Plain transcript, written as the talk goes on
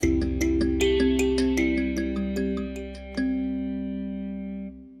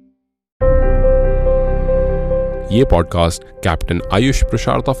ये podcast captain Ayush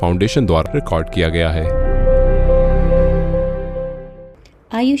Prasharta foundation द्वारा record किया गया है।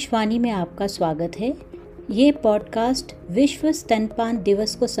 आयुष्वाणी में आपका स्वागत है। ये पॉडकास्ट विश्व स्तनपान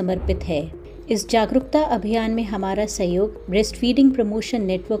दिवस को समर्पित है। इस जागरूकता अभियान में हमारा सहयोग breast feeding promotion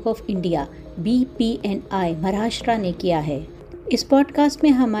network of India BPNI Maharashtra ने किया है। इस पॉडकास्ट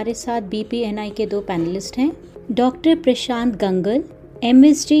में हमारे साथ BPNI के 2 पैनलिस्ट हैं, doctor Prashant Gangal,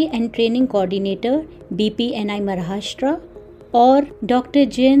 MSD and training coordinator BPNI Maharashtra, और doctor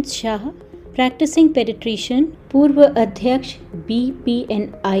Jayant Shah, practising paediatrician, पूर्व अध्यक्ष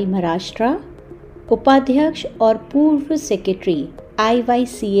BPNI महाराष्ट्र, उपाध्यक्ष और पूर्व secretary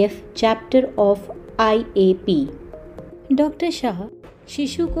IYCF chapter of IAP। Doctor Shah,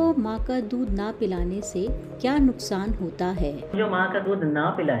 शिशु को माँ का दूध ना पिलाने से क्या नुकसान होता है? जो माँ का दूध ना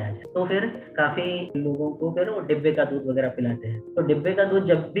पिलाया जाए तो फिर काफी लोगों को फिर वो डिब्बे का दूध वगैरह पिलाते हैं। तो डिब्बे का दूध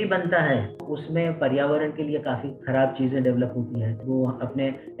जब भी बनता है उसमें पर्यावरण के लिए काफी खराब चीजें डेवलप होती है, वो अपने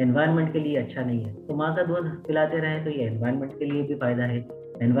एनवायरनमेंट के लिए अच्छा नहीं है। तो माँ का दूध पिलाते रहे तो ये एनवायरनमेंट के लिए भी फायदा है,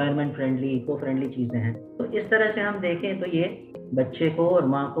 एनवायरनमेंट फ्रेंडली, इको फ्रेंडली चीजें हैं। तो इस तरह से हम देखें तो ये बच्चे को और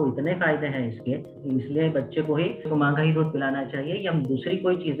माँ को इतने फायदे हैं इसके, इसलिए बच्चे को ही तो माँ का ही दूध पिलाना चाहिए। या हम दूसरी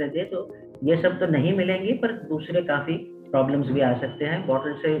कोई चीजें दे तो ये सब तो नहीं मिलेंगी, पर दूसरे काफी प्रॉब्लम्स भी आ सकते हैं।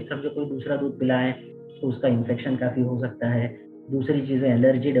 बॉटल से समझो कोई दूसरा दूध पिलाएं तो उसका इन्फेक्शन काफी हो सकता है, दूसरी चीजें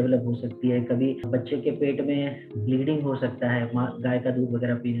एलर्जी डेवलप हो सकती है, कभी बच्चे के पेट में ब्लीडिंग हो सकता है गाय का दूध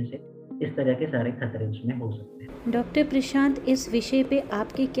वगैरह पीने से। इस तरह के सारे खतरे उसमें हो सकते हैं। डॉक्टर प्रशांत, इस विषय पे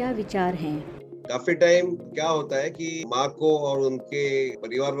आपके क्या विचार हैं? काफी टाइम क्या होता है कि माँ को और उनके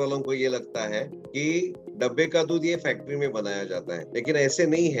परिवार वालों को ये लगता है कि डब्बे का दूध ये फैक्ट्री में बनाया जाता है, लेकिन ऐसे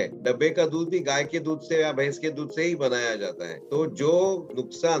नहीं है। डब्बे का दूध भी गाय के दूध से या भैंस के दूध से ही बनाया जाता है। तो जो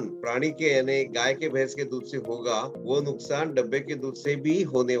नुकसान प्राणी के यानी गाय के भैंस के दूध से होगा वो नुकसान डब्बे के दूध से भी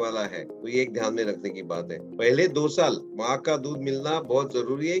होने वाला है। तो ये एक ध्यान में रखने की बात है। पहले 2 साल माँ का दूध मिलना बहुत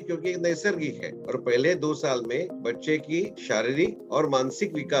जरूरी है क्योंकि नैसर्गिक है, और पहले 2 साल में बच्चे की शारीरिक और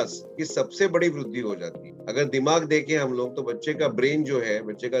मानसिक विकास की सबसे बड़ी वृद्धि हो जाती है। अगर दिमाग देखें हम लोग तो बच्चे का ब्रेन जो है,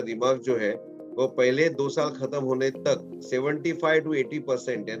 बच्चे का दिमाग जो है वो पहले 2 साल खत्म होने तक 75 to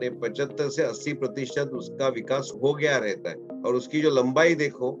 80% यानी 75 से 80% उसका विकास हो गया रहता है, और उसकी जो लंबाई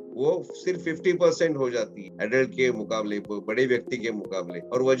देखो वो सिर्फ 50% हो जाती है एडल्ट के मुकाबले, बड़े व्यक्ति के मुकाबले,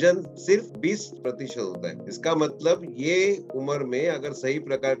 और वजन सिर्फ 20% होता है। इसका मतलब ये उम्र में अगर सही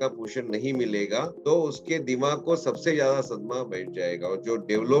प्रकार का पोषण नहीं मिलेगा तो उसके दिमाग को सबसे ज्यादा सदमा बैठ जाएगा, और जो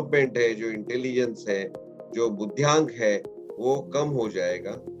डेवलपमेंट है, जो इंटेलिजेंस है, जो बुद्धिआंक है वो कम हो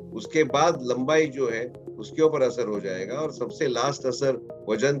जाएगा। उसके बाद लंबाई जो है उसके ऊपर असर हो जाएगा, और सबसे लास्ट असर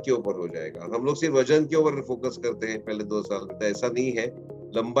वजन के ऊपर हो जाएगा। हम लोग सिर्फ वजन के ऊपर फोकस करते हैं पहले 2 साल में, तो ऐसा नहीं है।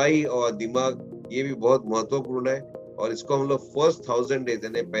 लंबाई और दिमाग ये भी बहुत महत्वपूर्ण है, और इसको हम लोग फर्स्ट 1000 डेज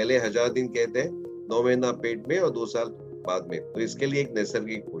यानी पहले 1000 दिन कहते हैं, 9 महीना पेट में और 2 साल बाद में। तो इसके लिए एक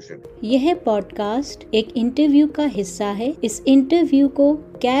नैसर्गिक पोषण। यह पॉडकास्ट एक इंटरव्यू का हिस्सा है। इस इंटरव्यू को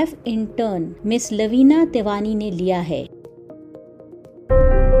कैफ इंटर्न मिस लवीना तिवानी ने लिया है।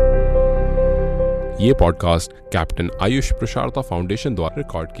 ये podcast captain Ayush Prasharta foundation द्वारा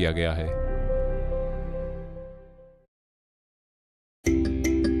रिकॉर्ड किया गया है।